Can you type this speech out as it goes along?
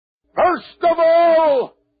First of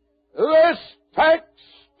all, this text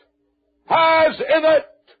has in it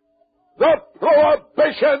the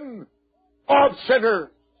prohibition of sinners.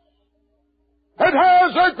 It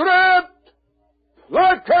has a great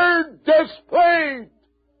placard displayed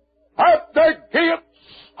at the gates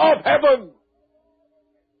of heaven.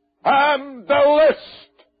 And the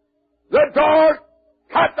list, the dark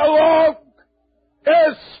catalogue,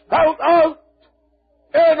 is spelt out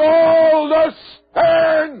in all the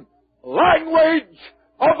stern language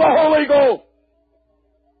of the Holy Ghost.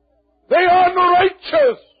 The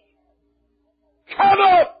unrighteous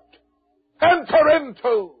cannot enter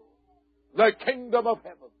into the kingdom of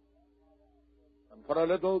heaven. And for a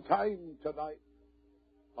little time tonight,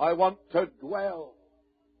 I want to dwell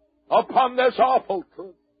upon this awful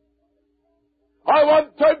truth. I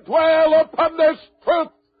want to dwell upon this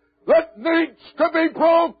truth that needs to be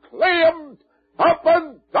proclaimed up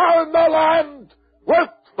and down the land with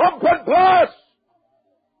trumpet blast.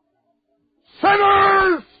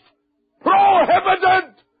 Sinners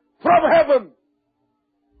prohibited from heaven.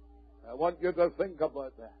 I want you to think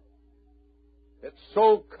about that. It's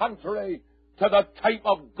so contrary to the type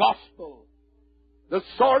of gospel, the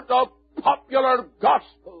sort of popular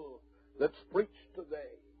gospel that's preached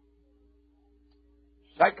today.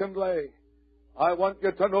 Secondly, I want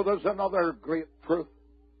you to notice another great truth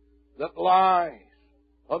that lies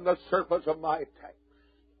on the surface of my text.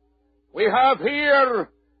 We have here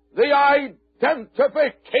the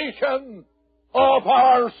identification of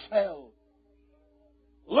ourselves.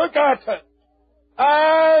 Look at it.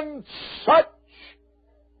 And such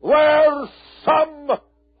were some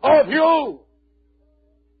of you.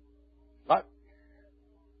 Such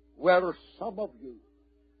were some of you.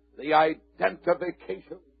 The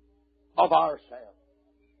identification of ourselves.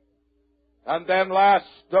 And then last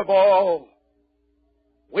of all,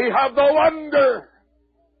 we have the wonder.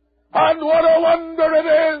 And what a wonder it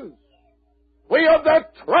is. We have the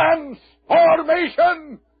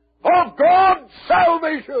transformation of God's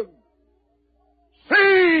salvation.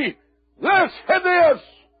 See this hideous,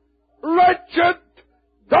 wretched,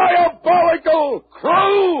 diabolical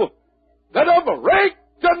crew that have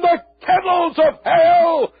raked in the kettles of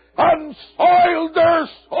hell and soiled their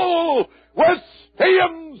soul with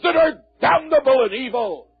stains that are damnable and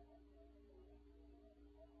evil.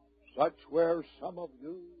 Such were some of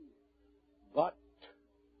you, but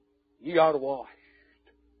ye are washed.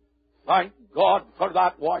 Thank God for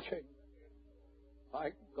that washing.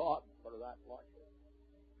 Thank God for that washing.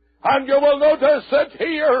 And you will notice that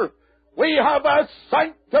here we have a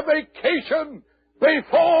sanctification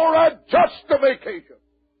before a justification.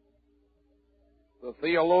 The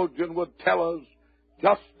theologian would tell us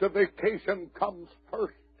justification comes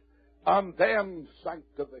first and then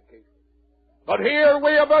sanctification. But here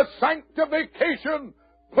we have a sanctification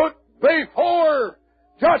put before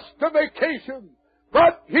justification.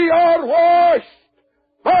 But ye are washed,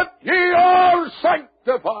 but ye are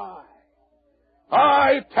sanctified.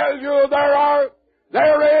 I tell you,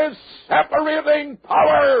 there is separating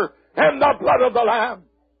power in the blood of the Lamb.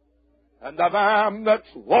 And the Lamb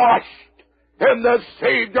that's washed in the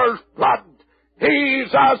Savior's blood,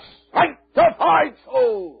 he's a sanctified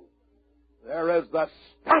soul. There is the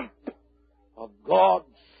stamp of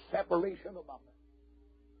God's separation among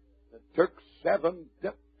us. It took 7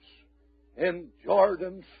 dips in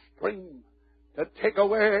Jordan's stream to take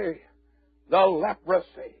away the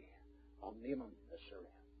leprosy of Naaman the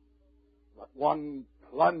Syrian. But one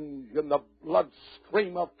plunge in the blood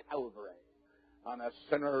stream of Calvary, and a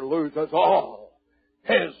sinner loses all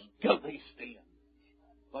his guilty stains.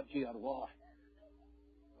 But ye are washed,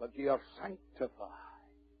 but ye are sanctified,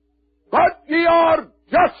 but ye are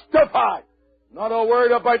justified. Not a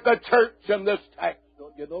word about the church in this text.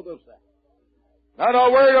 Don't you notice that? Not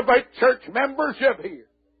a word about church membership here.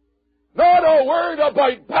 Not a word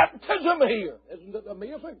about baptism here. Isn't it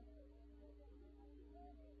amazing?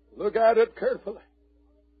 Look at it carefully.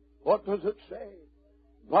 What does it say?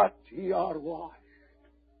 But ye are washed.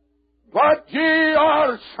 But ye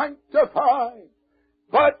are sanctified.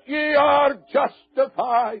 But ye are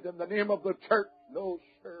justified in the name of the church. No,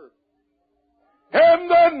 sir. In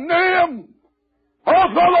the name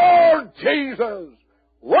of the Lord Jesus,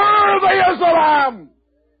 worthy is the Lamb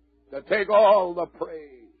to take all the praise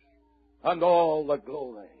and all the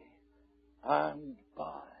glory. And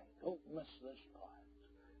don't miss this part,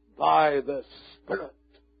 by the Spirit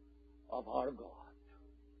of our God.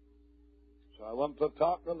 So I want to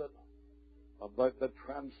talk a little about the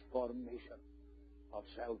transformation of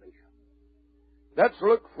salvation. Let's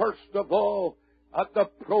look first of all at the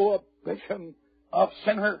prohibition of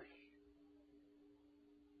sinners.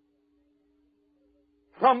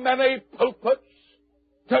 from many pulpits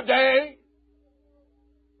today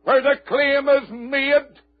where the claim is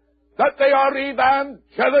made that they are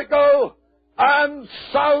evangelical and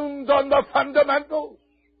sound on the fundamentals.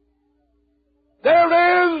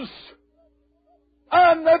 There is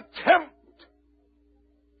an attempt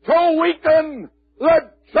to weaken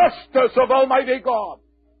the justice of Almighty God.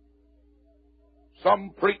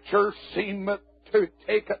 Some preachers seem to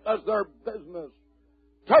take it as their business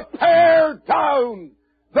to pare down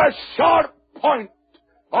the sharp point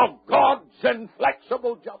of God's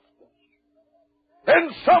inflexible justice, in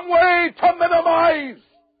some way to minimize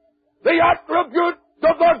the attribute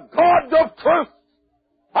of the God of truth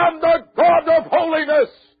and the God of holiness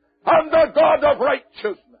and the God of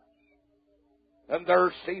righteousness. And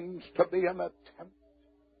there seems to be an attempt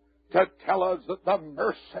to tell us that the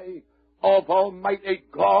mercy of Almighty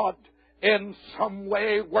God in some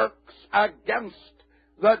way works against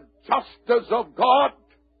the justice of God,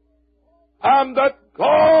 and that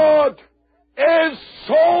God is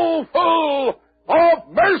so full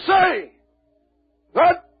of mercy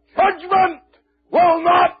that judgment will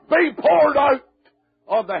not be poured out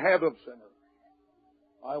on the head of sinners.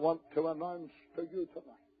 I want to announce to you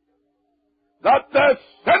tonight that the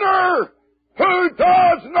sinner who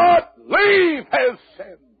does not leave his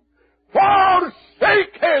sin,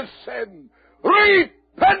 forsake his sin,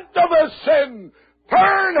 repent of his sin,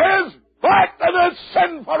 turn his back to his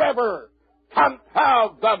sin forever, can't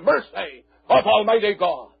have the mercy of Almighty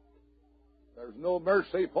God. There's no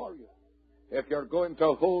mercy for you if you're going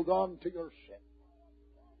to hold on to your sin.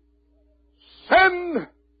 Sin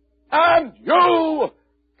and you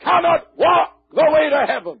cannot walk the way to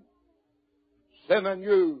heaven. Sin and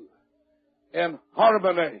you, in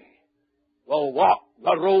harmony, will walk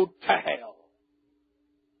the road to hell.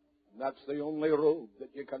 And that's the only road that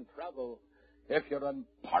you can travel if you're in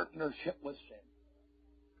partnership with sin.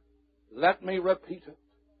 Let me repeat it.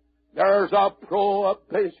 There's a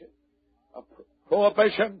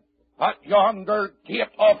prohibition at yonder gate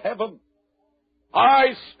of heaven. I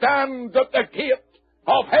stand at the gate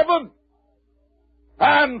of heaven,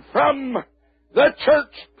 and from the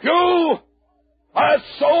church pew a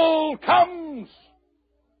soul comes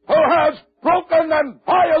who has broken and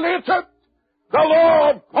violated the law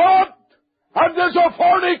of God and is a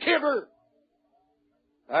fornicator.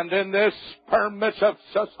 And in this permissive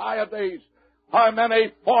societies, how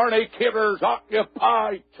many fornicators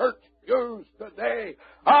occupy church pews today?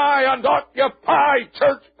 Aye, and occupy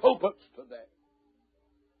church pulpits today.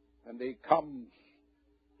 And he comes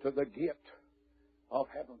to the gate of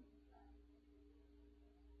heaven,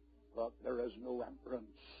 but there is no entrance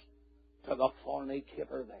to the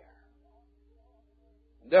fornicator there.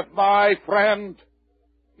 And if, my friend,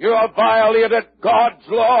 you have violated God's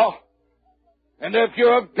law, and if you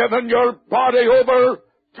have given your body over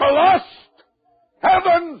to lust,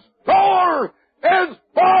 heaven's door is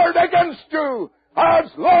barred against you as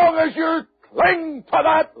long as you cling to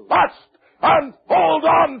that lust and hold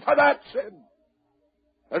on to that sin.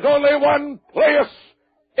 There's only one place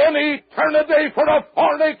in eternity for a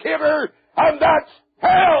fornicator, and that's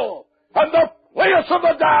hell, and the place of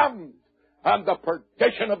the damned, and the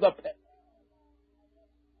perdition of the pit.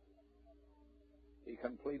 He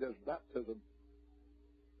can plead his baptism.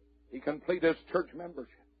 He can plead his church membership.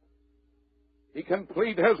 He can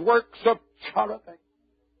plead his works of charity.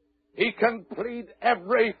 He can plead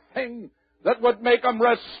everything that would make him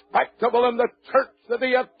respectable in the church that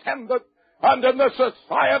he attended and in the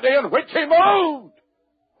society in which he moved.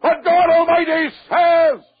 But God Almighty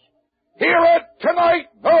says, hear it tonight,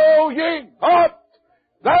 know ye not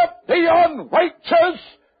that the unrighteous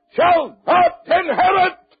shall not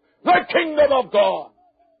inherit the kingdom of God?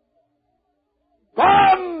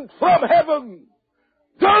 Banned from heaven,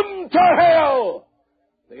 doomed to hell,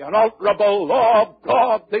 the unalterable law of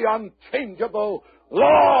God, the unchangeable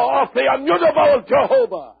law of the immutable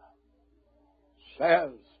Jehovah,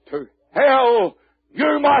 says, to hell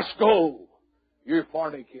you must go, you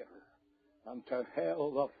fornicator. And to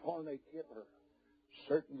hell the fornicator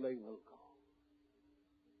certainly will go.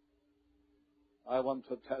 I want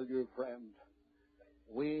to tell you, friend,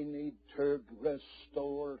 we need to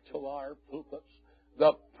restore to our pulpits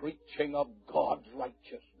the preaching of God's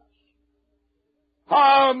righteousness.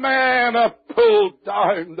 How men have pulled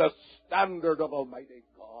down the standard of Almighty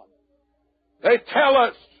God. They tell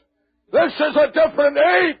us this is a different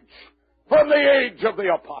age from the age of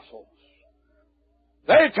the apostles.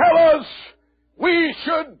 They tell us we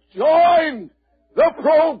should join the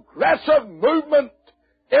progressive movement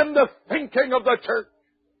in the thinking of the church.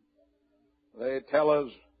 They tell us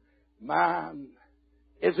man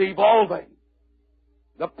is evolving.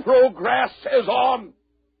 The progress is on.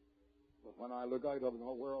 When I look out on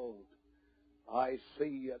the world, I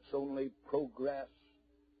see its only progress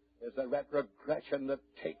is a retrogression that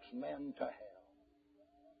takes men to hell.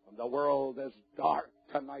 And the world is dark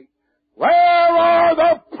tonight. Where are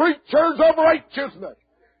the preachers of righteousness?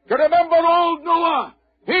 You remember old Noah?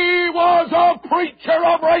 He was a preacher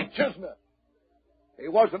of righteousness. He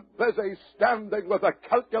wasn't busy standing with a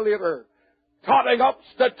calculator, totting up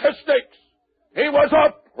statistics. He was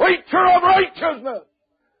a preacher of righteousness.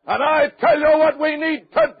 And I tell you what we need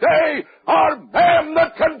today are men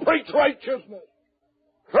that can preach righteousness.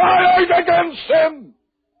 Cry out against sin.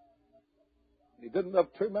 He didn't have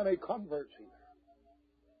too many converts here,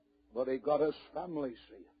 but he got his family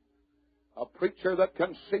saved. A preacher that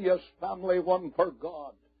can see his family won for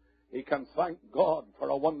God. He can thank God for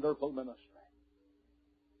a wonderful ministry.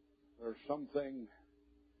 There's something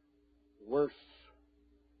worse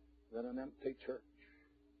than an empty church.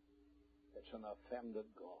 It's an offended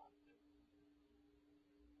God.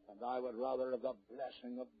 And I would rather have the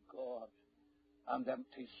blessing of God and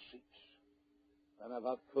empty seats than have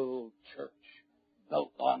a full church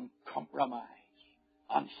built on compromise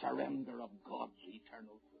and surrender of God's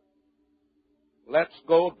eternal truth. Let's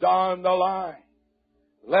go down the line.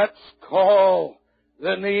 Let's call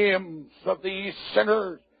the names of these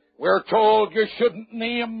sinners. We're told you shouldn't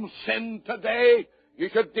name sin today. You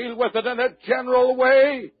should deal with it in a general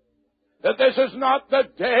way. That this is not the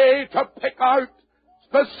day to pick out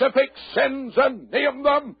specific sins and name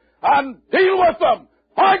them and deal with them.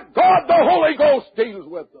 Thank God the Holy Ghost deals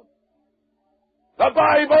with them. The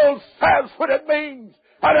Bible says what it means,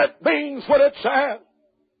 and it means what it says.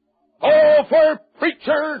 Oh, for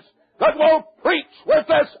preachers that will preach with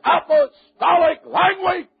this apostolic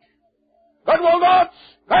language, that will not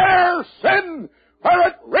spare sin where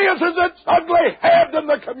it raises its ugly head in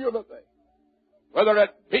the community. Whether it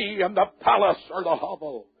be in the palace or the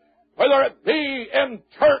hovel, whether it be in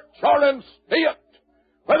church or in state,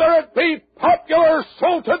 whether it be popular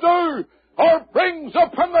so-to-do, or brings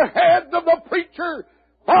upon the head of the preacher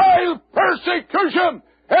vile persecution,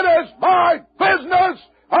 it is my business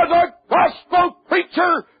as a gospel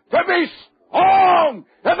preacher to be strong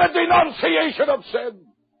in the denunciation of sin,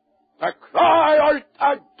 to cry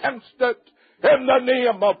out against it in the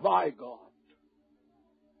name of my God.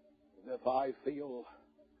 And if I feel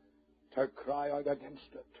to cry out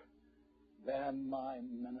against it, then my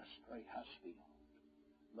ministry has failed,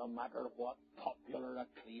 no matter what popular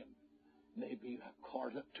acclaim may be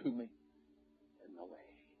accorded to me in the way.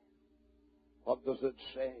 What does it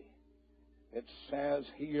say? It says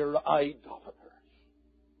here, idolaters,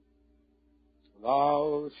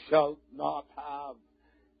 thou shalt not have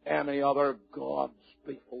any other gods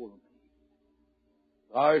before me.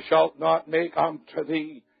 Thou shalt not make unto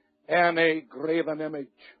thee any graven image,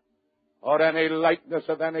 or any likeness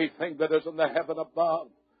of anything that is in the heaven above,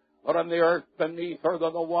 or in the earth beneath, or in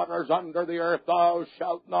the waters under the earth. Thou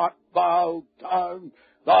shalt not bow down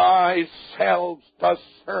thyself to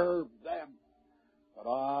serve them. But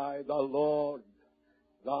I, the Lord,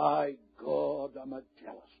 thy God, am a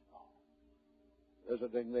jealous God,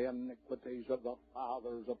 visiting the iniquities of the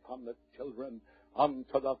fathers upon the children,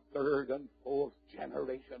 unto the third and fourth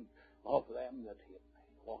generation of them that hate me.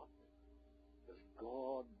 What? Does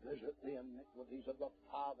God visit the iniquities of the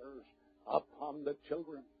fathers upon the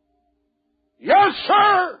children? Yes,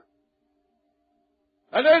 sir!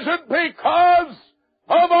 And is it because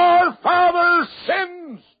of our fathers'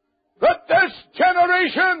 sins that this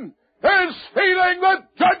generation is feeling the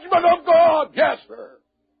judgment of God? Yes, sir.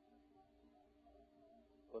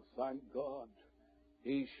 But thank God,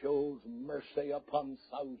 He shows mercy upon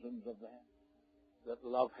thousands of them that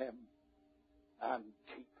love Him and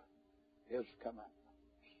keep His commandments.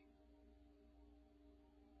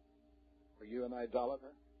 Are you an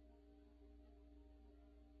idolater?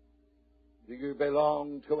 Do you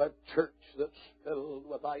belong to a church that's filled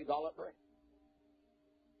with idolatry?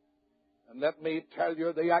 And let me tell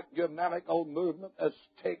you, the ecumenical movement is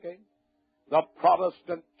taking the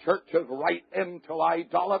Protestant churches right into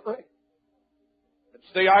idolatry.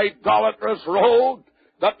 It's the idolatrous road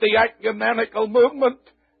that the ecumenical movement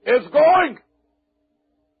is going.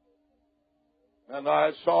 And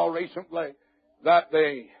I saw recently that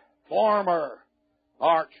the former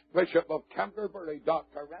Archbishop of Canterbury,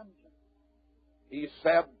 Dr. Ramsay, he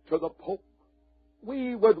said to the Pope,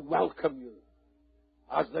 we would welcome you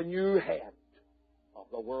as the new head of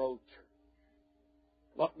the world church,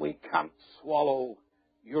 but we can't swallow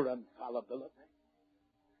your infallibility.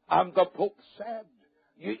 And the Pope said,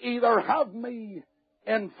 you either have me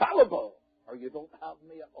infallible or you don't have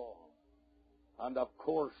me at all. And of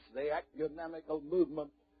course, the ecumenical movement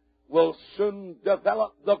will soon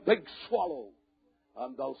develop the big swallow.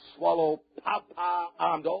 And they'll swallow papa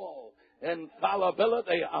and all,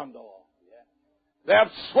 infallibility and all. They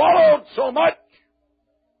have swallowed so much.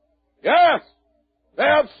 Yes, they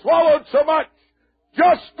have swallowed so much.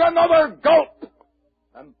 Just another gulp,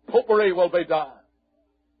 and popery will be done.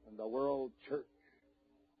 And the world church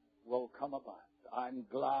will come about. I'm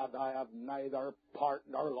glad I have neither part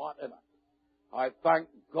nor lot in it. I thank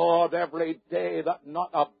God every day that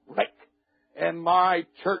not a brick in my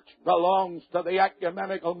church belongs to the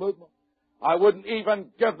ecumenical movement. I wouldn't even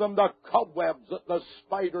give them the cobwebs that the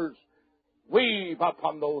spiders weave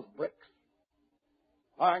upon those bricks.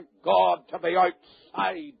 Thank God to be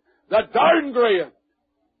outside the downgrade.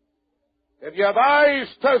 If you have eyes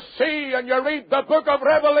to see and you read the book of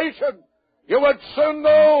Revelation, you would soon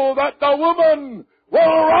know that the woman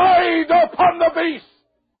will ride upon the beast.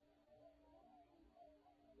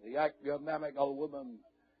 The ecumenical woman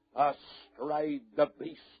astride the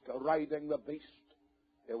beast, riding the beast.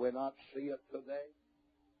 Do we not see it today?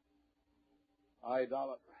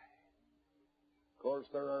 Idolatry. Of course,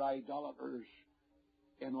 there are idolaters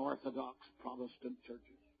in Orthodox Protestant churches.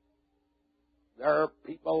 There are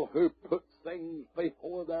people who put things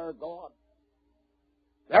before their God.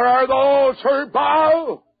 There are those who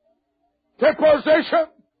bow to position,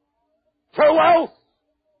 to wealth,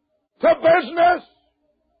 to business,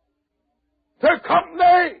 to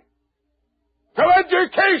company, to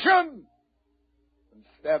education,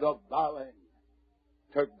 instead of bowing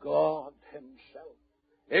to God Himself.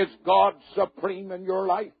 Is God supreme in your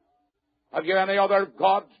life? Have you any other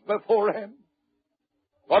gods before Him?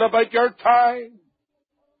 What about your time?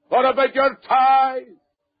 What about your tithe?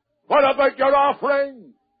 What about your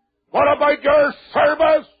offering? What about your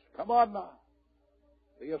service? Come on now.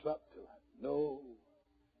 See us up to it. No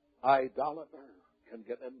idolater can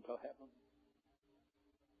get into heaven.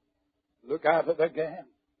 Look at it again.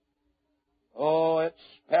 Oh, it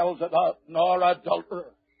spells it out. Nor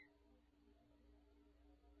adulterers.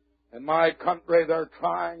 In my country, they're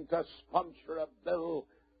trying to sponsor a bill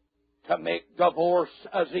to make divorce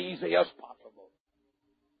as easy as possible.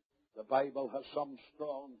 The Bible has some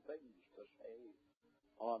strong things to say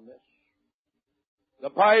on this. The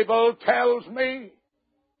Bible tells me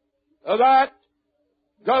that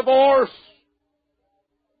divorce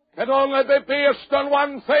can only be based on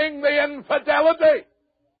one thing, the infidelity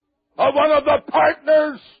of one of the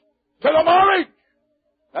partners to the marriage.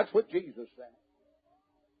 That's what Jesus said.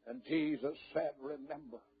 And Jesus said,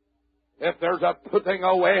 remember, if there's a putting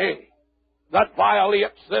away that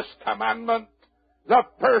violates this commandment, the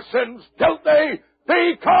person's guilty,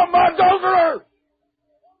 become adulterers.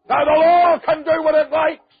 Now the law can do what it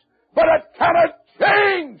likes, but it cannot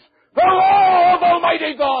change the law of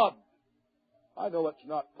Almighty God. I know it's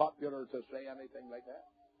not popular to say anything like that.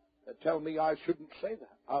 They tell me I shouldn't say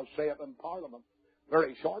that. I'll say it in Parliament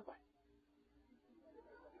very shortly.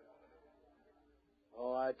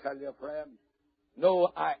 Oh, I tell you, friend,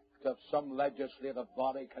 no act of some legislative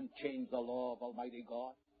body can change the law of Almighty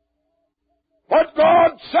God. What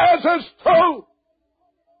God says is true.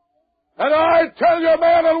 And I tell you,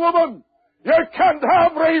 man and woman, you can't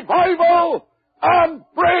have revival and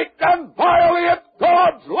break and violate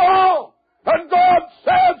God's law. And God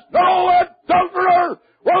says no adulterer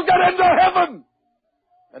will get into heaven.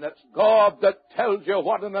 And it's God that tells you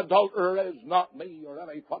what an adulterer is, not me or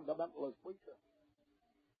any fundamentalist preacher.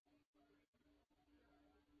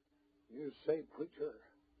 You say, preacher,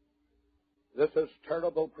 this is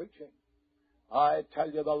terrible preaching. I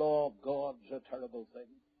tell you, the law of God's a terrible thing.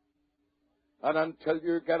 And until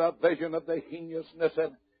you get a vision of the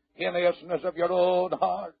heinousness of your own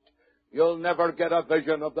heart, you'll never get a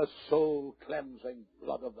vision of the soul-cleansing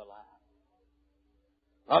blood of the Lamb.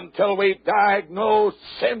 Until we diagnose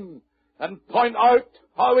sin and point out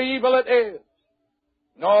how evil it is,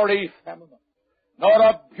 nor effeminate, nor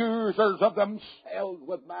abusers of themselves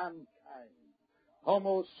with mankind,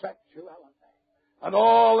 homosexuality, and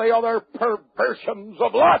all the other perversions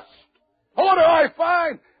of lust. What do I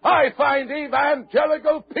find? I find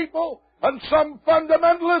evangelical people and some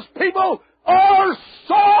fundamentalist people are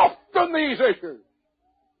soft on these issues.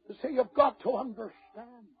 You see, you've got to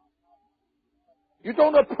understand. You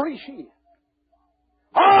don't appreciate.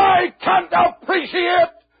 I can't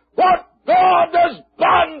appreciate what God has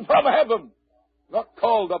done from heaven. Not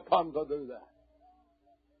called upon to do that.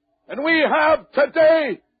 And we have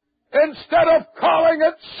today, instead of calling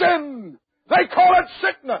it sin, they call it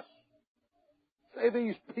sickness. Say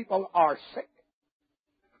these people are sick.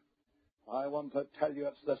 I want to tell you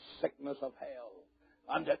it's the sickness of hell.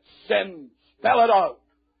 And it's sin. Spell it out.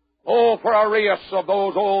 Oh, for a race of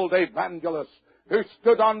those old evangelists who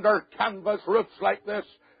stood under canvas roofs like this.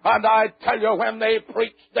 And I tell you, when they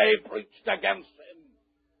preached against sin.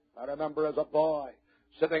 I remember as a boy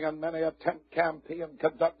sitting in many a tent campaign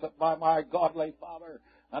conducted by my godly father,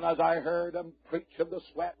 and as I heard him preach and the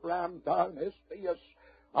sweat ran down his face,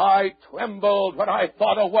 I trembled when I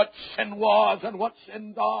thought of what sin was and what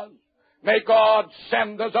sin does. May God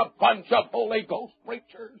send us a bunch of Holy Ghost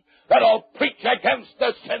preachers that'll preach against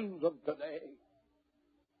the sins of today.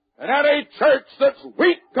 And any church that's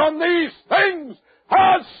weak on these things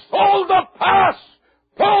has sold the pass,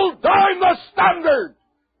 pulled down the standard,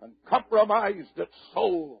 and compromised its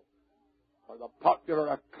soul for the popular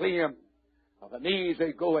acclaim of an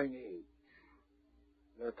easy-going age.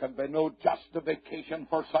 There can be no justification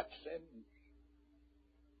for such sins,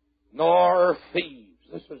 nor thieves.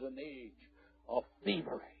 This is an age of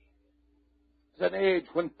thievery. It's an age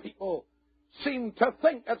when people seem to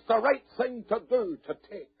think it's the right thing to do to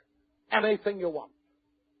take anything you want.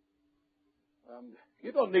 And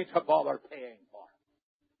you don't need to bother paying for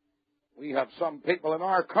it. We have some people in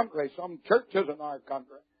our country, some churches in our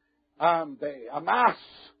country, and they amass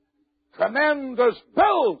tremendous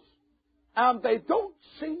bills, and they don't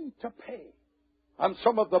seem to pay. And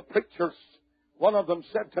some of the preachers, one of them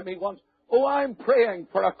said to me once, "Oh, I'm praying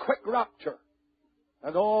for a quick rapture,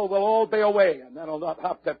 and we'll all be away, and then I'll not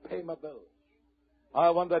have to pay my bills." I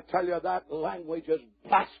want to tell you that language is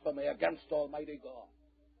blasphemy against Almighty God.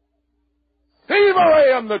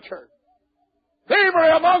 Thievery in the church.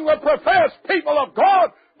 Thievery among the professed people of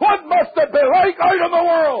God. What must it be like out in the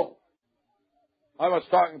world? I was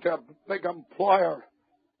talking to a big employer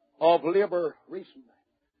of labor recently.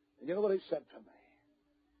 And you know what he said to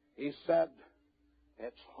me? He said,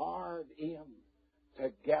 it's hard, Ian,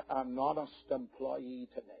 to get an honest employee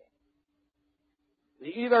today.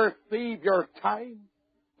 They either thieve your time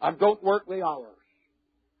and don't work the hours,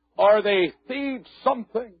 or they thieve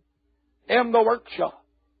something in the workshop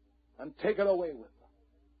and take it away with them.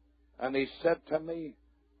 And he said to me,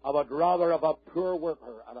 I would rather have a poor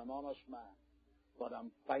worker and an honest man, but I'm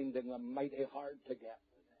finding them mighty hard to get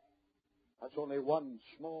today. That's only one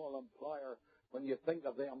small employer when you think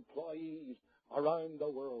of the employees around the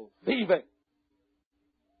world. Thieving.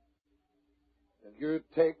 If you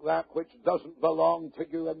take that which doesn't belong to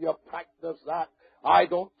you and you practice that, I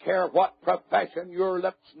don't care what profession your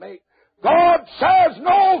lips make. God says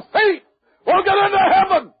no thief will get into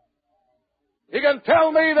heaven. You can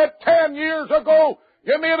tell me that 10 years ago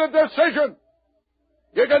you made a decision.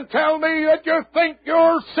 You can tell me that you think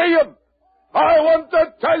you're seeing. I want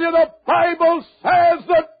to tell you the Bible says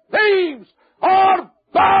that thieves are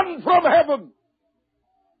banned from heaven.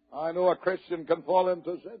 I know a Christian can fall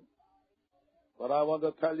into sin, but I want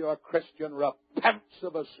to tell you a Christian repents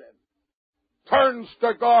of a sin, turns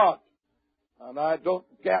to God, and I don't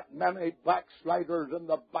get many backsliders in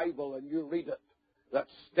the Bible, and you read it, that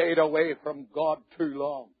stayed away from God too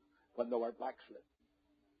long when they were backslid.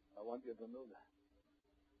 I want you to know that.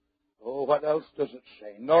 Oh, what else does it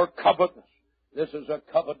say? Nor covetousness. This is a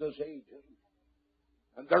covetous age, isn't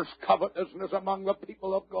it? And there's covetousness among the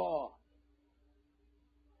people of God.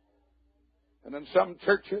 And in some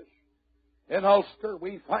churches in Ulster,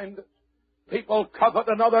 we find it. People covet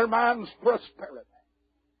another man's prosperity.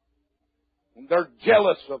 And they're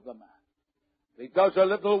jealous of the man. He does a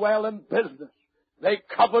little well in business. They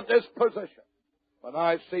covet his position. When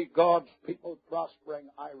I see God's people prospering,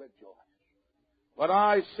 I rejoice. When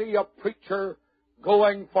I see a preacher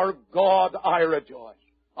going for God, I rejoice.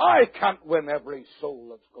 I can't win every soul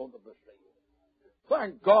that's going to be saved.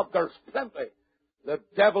 Thank God there's plenty. The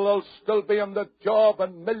devil will still be on the job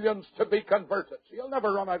and millions to be converted. So you'll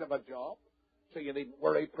never run out of a job. So you needn't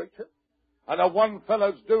worry, preacher. And if one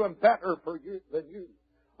fellow's doing better for you than you,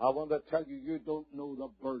 I want to tell you, you don't know the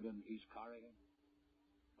burden he's carrying.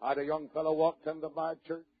 I had a young fellow walked into my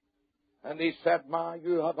church, and he said, Ma,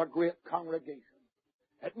 you have a great congregation.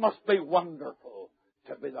 It must be wonderful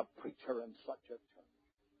to be the preacher in such a church.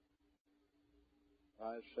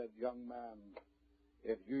 I said, young man,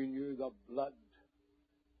 if you knew the blood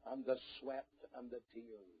and the sweat and the tears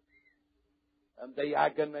and the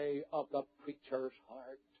agony of the preacher's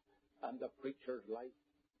heart and the preacher's life,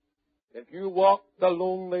 if you walked the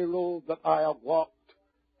lonely road that I have walked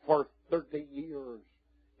for 30 years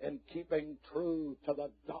in keeping true to the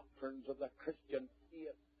doctrines of the Christian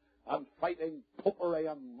faith and fighting popery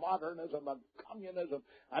and modernism and communism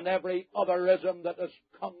and every other ism that has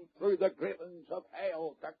come through the gratings of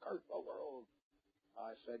hell to curse the world,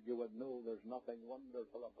 I said you would know there's nothing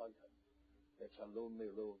wonderful about it. It's a lonely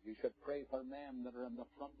road. You should pray for men that are in the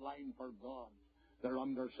front line for God. They're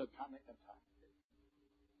under satanic attack.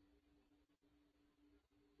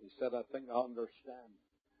 He said, I think I understand.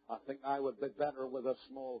 I think I would be better with a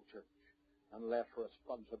small church and less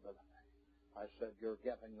responsibility. I said, you're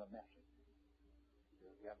getting the message.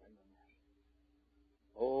 You're getting the message.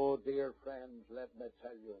 Oh, dear friends, let me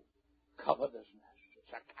tell you, covetousness is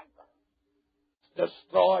a canker. It's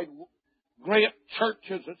destroyed great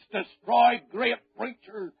churches. It's destroyed great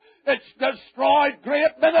preachers. It's destroyed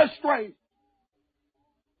great ministries.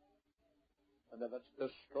 And if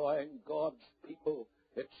it's destroying God's people,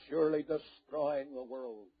 it's surely destroying the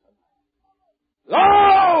world tonight.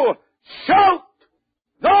 Thou shalt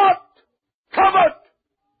not covet,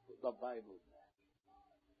 the Bible says.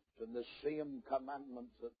 It's in the same commandment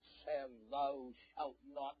that says, thou shalt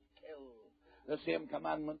not kill. The same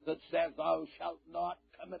commandment that says, thou shalt not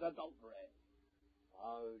commit adultery.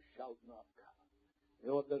 Thou shalt not covet. You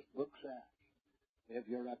know what this book says? If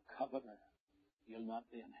you're a coveter, you'll not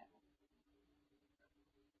be in heaven.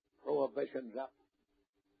 Prohibitions up.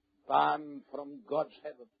 Banned from God's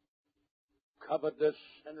heaven. Covetous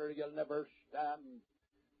sinner, you'll never stand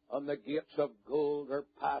on the gates of gold or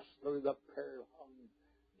pass through the pearl-hung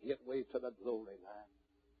gateway to the glory land.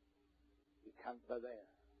 You can't be there.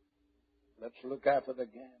 Let's look at it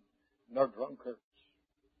again. Nor drunkards.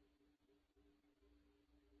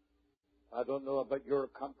 I don't know about your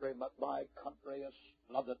country, but my country is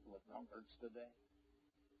flooded with drunkards today.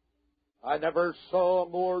 I never saw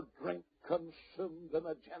more drink consumed in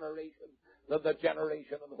a generation than the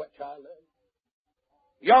generation in which I live.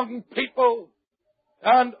 Young people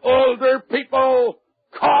and older people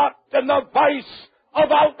caught in the vice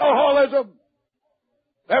of alcoholism.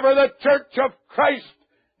 If ever the Church of Christ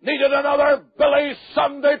needed another Billy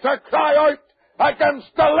Sunday to cry out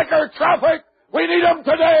against the liquor traffic, we need them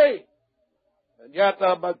today. And yet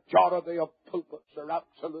the majority of pulpits are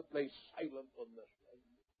absolutely silent on this thing.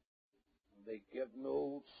 They give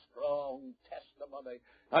no strong testimony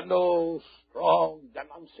and no strong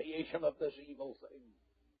denunciation of this evil thing.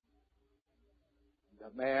 The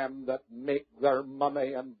men that make their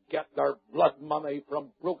money and get their blood money from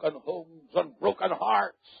broken homes and broken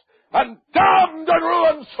hearts and damned and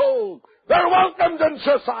ruined souls, they're welcomed in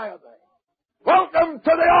society. Welcome to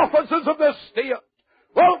the offices of the state.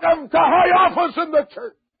 Welcome to high office in the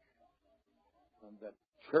church. And the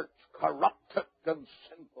church, corrupted and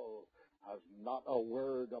sinful, has not a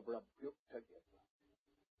word of rebuke to give them.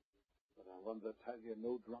 But I want to tell you,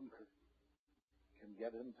 no drunkard can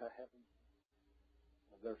get into heaven.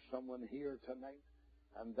 If there's someone here tonight,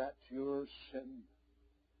 and that's your sin,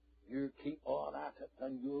 you keep on at it,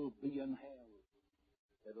 and you'll be in hell.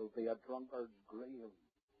 It'll be a drunkard's grave,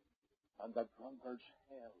 and a drunkard's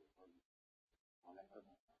hell.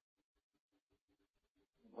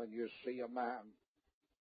 When you see a man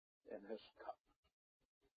in his cup,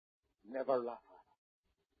 never laugh at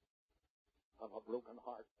him. Have a broken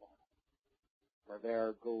heart for him. For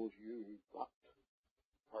there goes you, but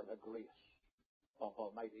for the grace of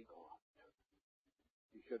Almighty God.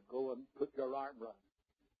 You should go and put your arm around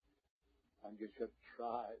him, and you should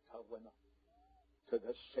try to win him to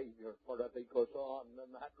the Savior. For if he goes on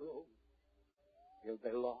in that road, he'll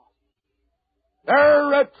be lost.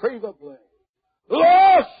 Irretrievably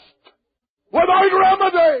lost without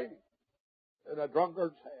remedy in a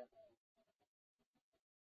drunkard's hand.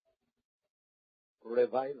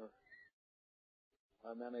 Revilers.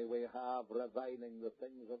 How many we have reviling the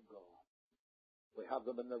things of God? We have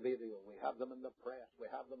them in the radio. We have them in the press. We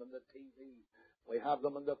have them in the TV. We have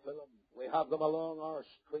them in the film. We have them along our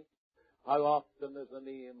street. How often is the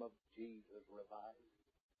name of Jesus reviled?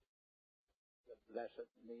 The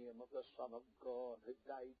blessed name of the Son of God who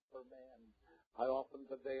died for men. How often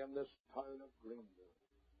today in this town of Greenville,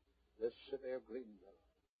 this city of Greenville,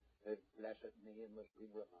 his blessed name has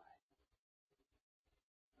been reviled.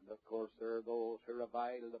 And of course there are those who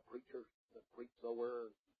revile the preachers that preach the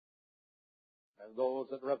word, and those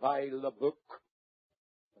that revile the book.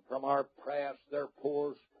 And from our press there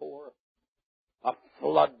pours forth a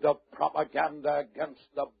flood of propaganda against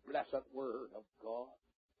the blessed word of God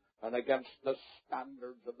and against the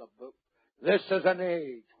standards of the book. This is an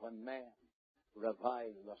age when men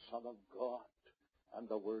revile the Son of God and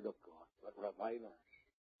the Word of God. But revilers,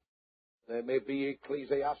 they may be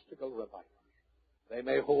ecclesiastical revilers. They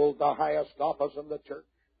may hold the highest office in the church.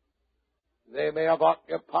 They may have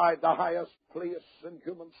occupied the highest place in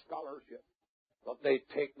human scholarship. But they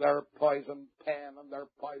take their poison pen and their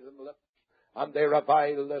poison lips, and they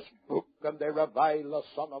revile this book, and they revile the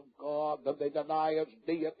Son of God, and they deny His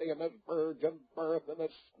deity and His virgin birth and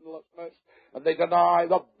His sinlessness, and they deny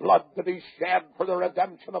the blood that He shed for the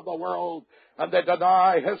redemption of the world, and they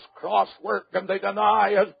deny His cross work, and they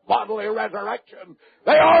deny His bodily resurrection.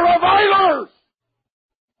 They are revilers!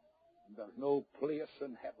 And there's no place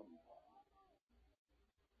in heaven.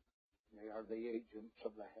 They are the agents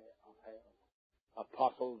of hell,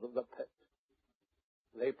 apostles of the pit.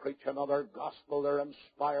 They preach another gospel. They're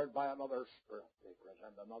inspired by another spirit. They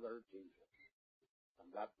present another Jesus.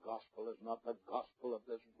 And that gospel is not the gospel of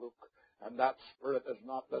this book. And that spirit is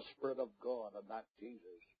not the Spirit of God. And that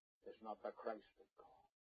Jesus is not the Christ of God.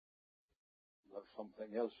 There's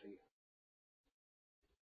something else here.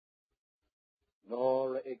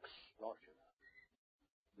 Nor extortioners,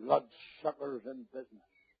 bloodsuckers in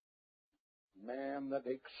business, men that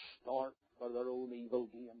extort for their own evil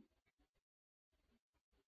gain.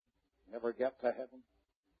 Never get to heaven.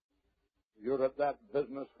 You're at that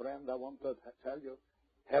business, friend, I want to tell you,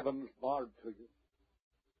 heaven's barred to you.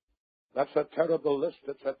 That's a terrible list.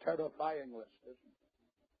 It's a terrifying list, isn't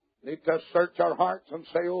it? Need to search our hearts and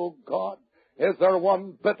say, oh God, is there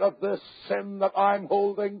one bit of this sin that I'm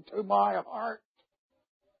holding to my heart?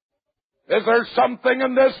 Is there something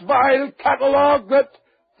in this vile catalog that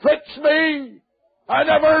fits me? I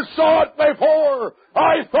never saw it before.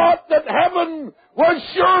 I thought that heaven was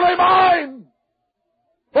surely mine.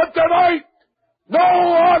 But tonight, no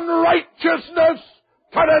unrighteousness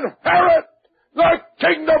can inherit the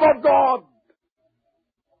kingdom of God.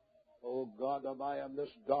 Oh God, am I on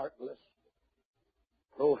this dark list?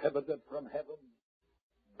 Prohibited from heaven,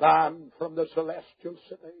 banned from the celestial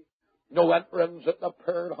city, no entrance at the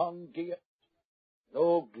pearl-hung gate,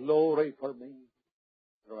 no glory for me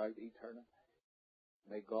throughout eternity.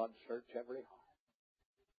 May God search every heart.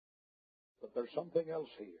 But there's something else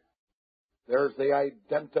here. There's the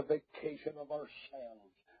identification of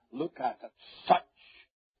ourselves. Look at it. Such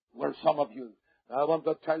were some of you. Now, I want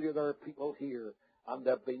to tell you there are people here, and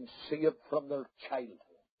they've been saved from their childhood.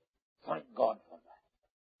 Thank God for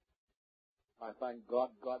that. I thank God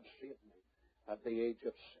saved me at the age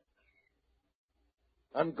of 6.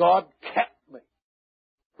 And God kept me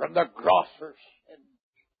from the grosser sin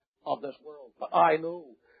of this world. But I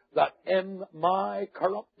know that in my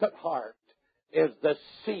corrupted heart is the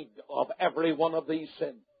seed of every one of these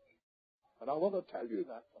sins. And I want to tell you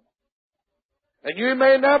that. And you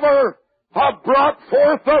may never have brought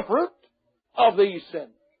forth the fruit of these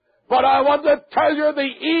sins. But I want to tell you the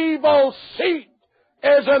evil seed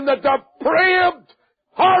is in the depraved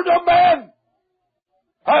heart of man.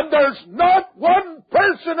 And there's not one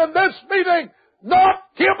person in this meeting not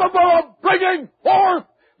capable of bringing forth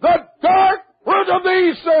the dark fruit of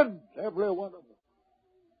these sins. Every one of them.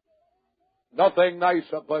 Nothing nice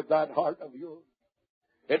about that heart of yours.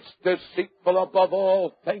 It's deceitful above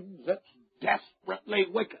all things. It's desperately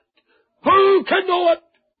wicked. Who can know it?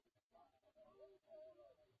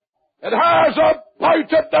 It has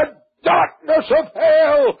about it the darkness of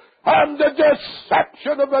hell and the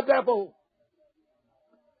deception of the devil.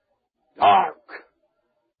 Dark,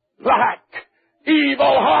 black, evil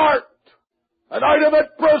heart. And out of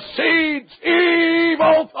it proceeds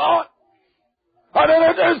evil thought. And in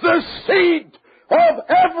it is the seed of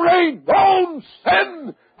every known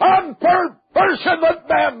sin and perversion that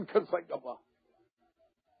man can think of.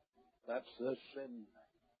 That's the sin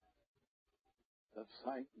that,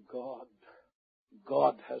 thank God,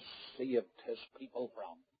 God has saved His people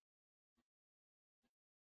from.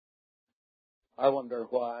 I wonder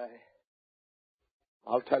why.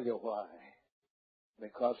 I'll tell you why.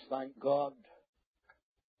 Because, thank God,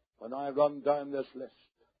 when I run down this list,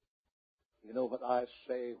 you know what I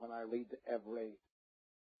say when I read every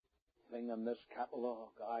thing in this catalog?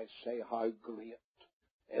 I say how great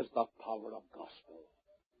is the power of gospel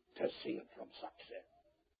to save from such sin.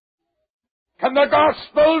 Can the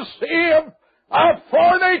gospel save a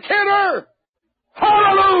fornicator?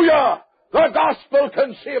 Hallelujah! The gospel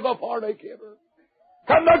can save a fornicator.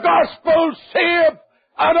 Can the gospel save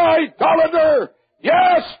an idolater?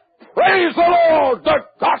 Yes, praise the Lord, the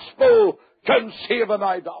gospel can save an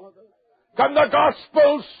idolater. Can the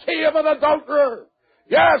gospel save an adulterer?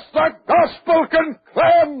 Yes, the gospel can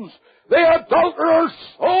cleanse the adulterer's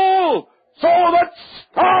soul so that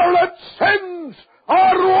scarlet sins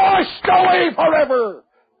are washed away forever,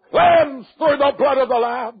 cleansed through the blood of the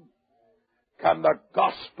Lamb. Can the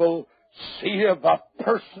gospel save a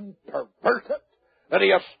person perverted, that he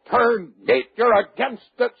has turned nature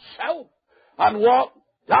against itself and walked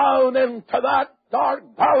down into that dark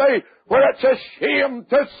valley where it's a shame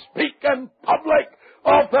to speak in public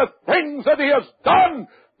of the things that he has done?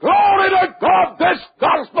 Glory to God, this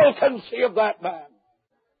gospel can save that man.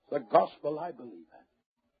 The gospel I believe in.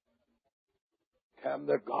 Can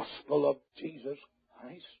the gospel of Jesus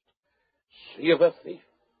Christ save a thief?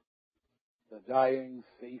 The dying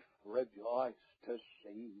thief rejoiced to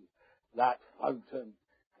see that fountain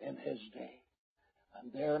in his day.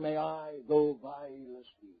 And there may I, though vilest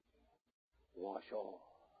be, wash all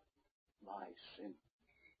my sins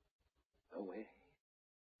away.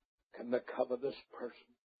 Can the covetous person,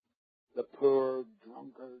 the poor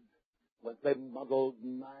drunkard, with the muddled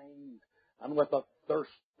mind, and with a thirst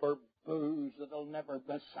for booze that'll never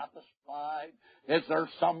be satisfied, is there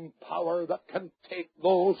some power that can take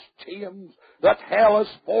those chains that hell has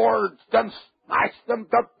forged and smash them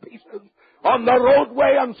to pieces on the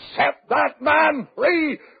roadway and set that man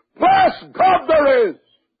free? Bless God, there is,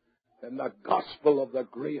 in the gospel of the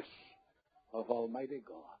grace of Almighty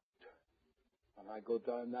God. And I go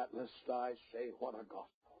down that list, I say, what a gospel.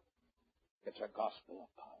 It's a gospel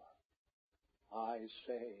of power. I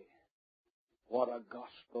say, what a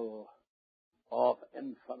gospel of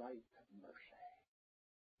infinite mercy.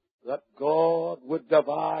 That God would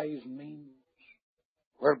devise means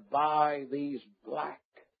whereby these black,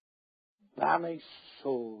 banished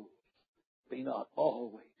souls be not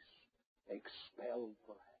always expelled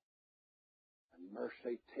from heaven. And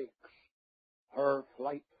mercy takes her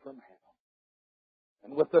flight from heaven,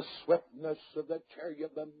 and with the swiftness of the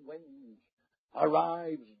cherubim wings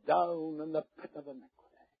arrives down in the pit of iniquity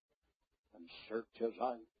and searches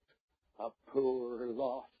out a poor,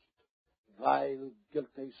 lost, vile,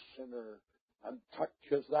 guilty sinner and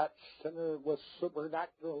touches that sinner with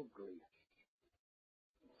supernatural grace.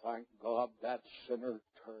 Thank God that sinner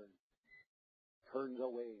turns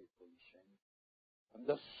away from sin. And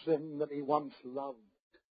the sin that he once loved,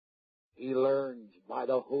 he learns by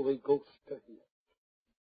the Holy Ghost to hate.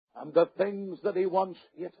 And the things that he once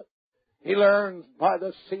hated, he learns by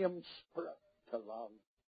the same Spirit to love.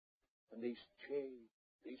 And he's changed,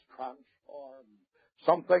 he's transformed.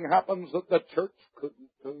 Something happens that the church couldn't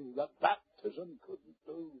do, that baptism couldn't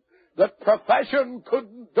do, that profession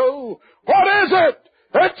couldn't do. What is it?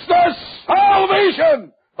 It's the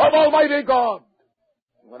salvation of Almighty God.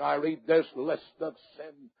 When I read this list of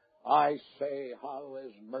sin, I say, how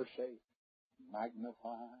is mercy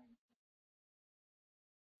magnified?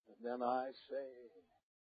 And then I say,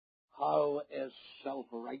 how is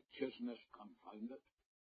self-righteousness confounded?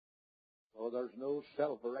 Oh, there's no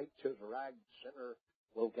self-righteous ragged sinner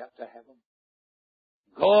will get to heaven.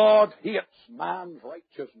 God hates man's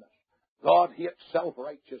righteousness. God hates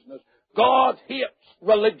self-righteousness. God hates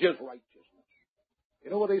religious righteousness.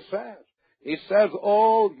 You know what he says? He says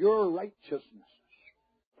all your righteousnesses,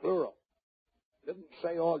 plural. Didn't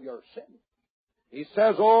say all your sins. He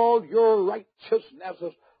says all your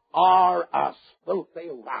righteousnesses are as filthy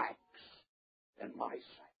rags in my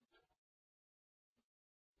sight.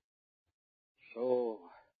 So,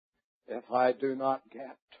 if I do not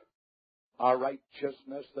get a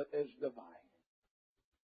righteousness that is divine,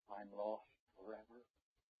 I'm lost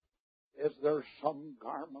forever. Is there some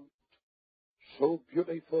garment so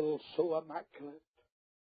beautiful, so immaculate,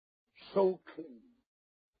 so clean,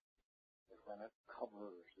 that when it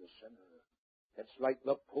covers the sinner, it's like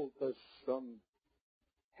the poultice on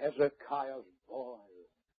Hezekiah's boil.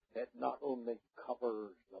 It not only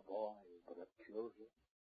covers the boil, but it cures it.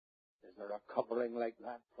 Is there a covering like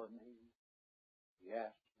that for me?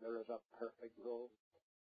 Yes, there is a perfect robe,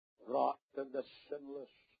 wrought in the sinless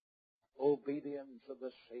obedience of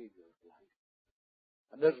the Savior's life.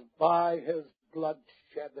 And is by his blood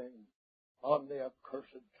shedding on the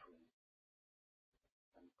accursed tree.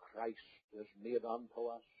 And Christ is made unto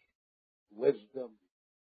us wisdom,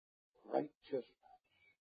 righteousness,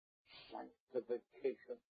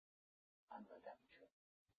 sanctification, and redemption.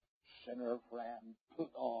 Sinner friend, put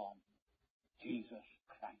on Jesus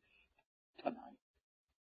Christ tonight.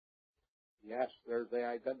 Yes, there's the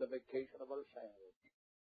identification of ourselves.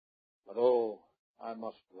 But oh, I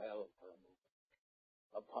must dwell for a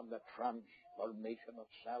moment upon the transformation of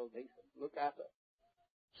salvation. Look at it.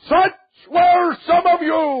 Such were some of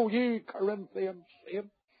you, ye Corinthian saints.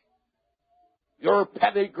 Your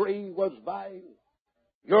pedigree was vile.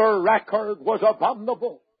 Your record was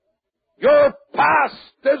abominable. Your past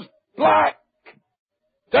is black.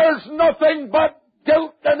 There's nothing but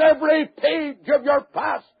guilt in every page of your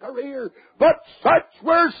past career. But such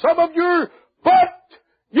were some of you, but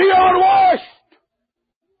ye are washed.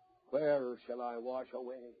 Where shall I wash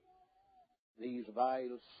away these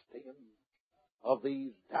vile stains of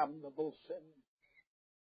these damnable sins?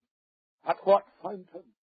 At what fountain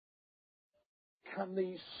can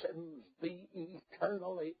these sins be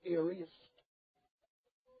eternally erased?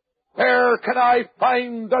 Where can I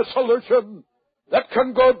find a solution that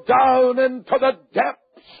can go down into the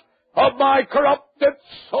depths of my corrupted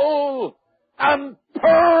soul and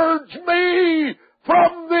purge me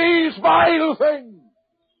from these vile things?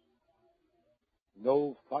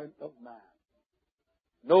 No fount of man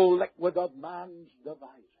no liquid of man's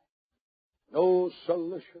devising, no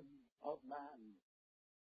solution of man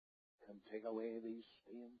can take away these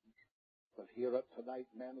stains. But hear it tonight,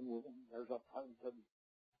 men and women, there's a fountain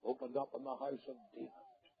opened up in the house of David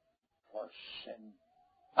for sin.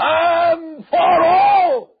 And for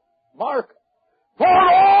all, mark, for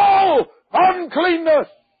all uncleanness,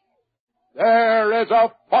 there is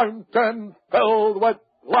a fountain filled with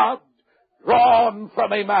blood drawn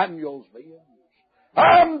from Emmanuel's veins.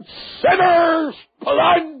 And sinners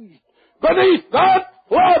plunged beneath that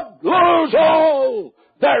flood lose all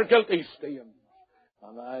their guilty stains.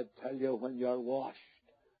 And I tell you, when you're washed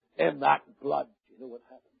in that blood, you know what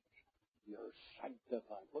happens? You're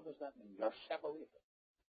sanctified. What does that mean? You're separated.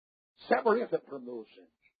 Separated from those sins.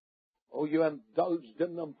 Oh, you indulged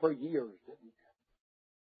in them for years, didn't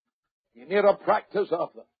you? You made a practice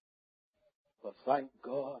of them. But thank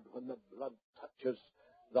God, when the blood touches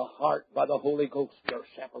the heart by the Holy Ghost, you're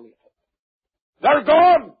separated. They're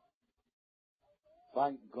gone!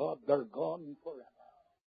 Thank God, they're gone forever.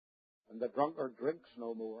 And the drunkard drinks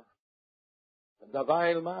no more. And the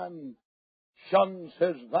vile man shuns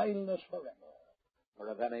his vileness forever. For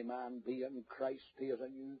if any man be in Christ, he is a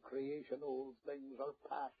new creation. Old things are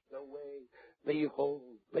passed away. Behold,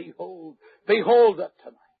 behold, behold it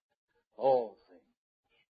tonight. All things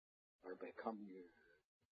are become new.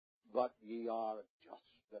 But ye are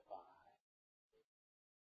justified.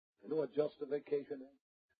 You know what justification is?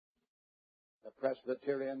 The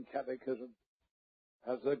Presbyterian Catechism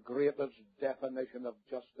has the greatest definition of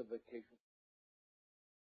justification,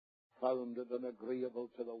 founded and agreeable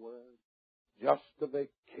to the Word.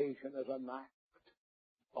 Justification is an act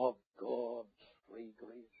of God's free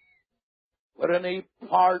grace, wherein He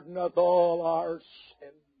pardoneth all our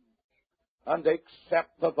sins and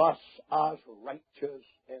accepteth us as righteous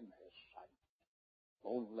in His sight,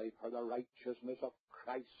 only for the righteousness of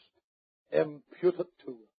Christ imputed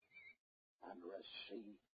to us and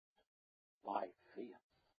received by faith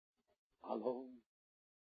alone.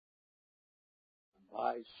 And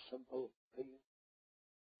by simple faith,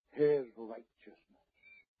 His righteousness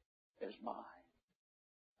is mine.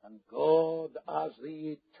 And God, as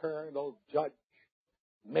the eternal judge,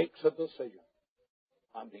 makes a decision.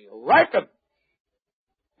 And He reckons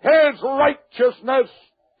His righteousness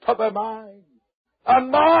to be mine, and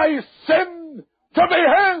my sin to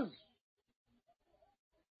be His.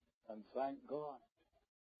 And thank God,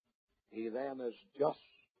 He then is just,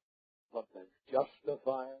 but the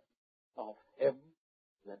justifier of him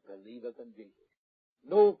that believeth in Jesus.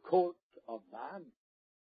 No court of man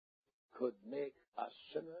could make a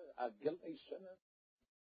sinner, a guilty sinner,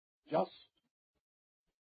 just.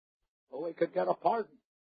 Oh, he could get a pardon,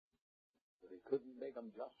 but he couldn't make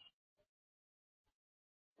him just.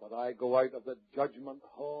 But I go out of the judgment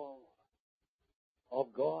hall of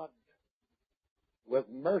God with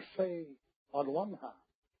mercy on one hand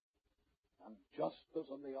and justice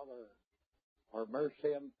on the other, for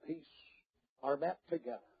mercy and peace are met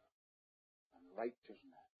together, and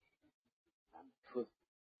righteousness and truth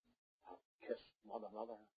have kissed one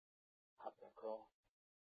another at the cross.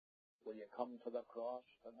 Will you come to the cross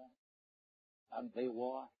tonight and be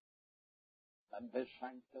washed and be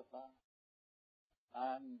sanctified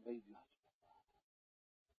and be justified?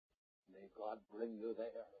 May God bring you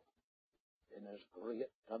there in His great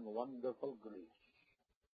and wonderful grace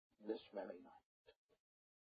this very night.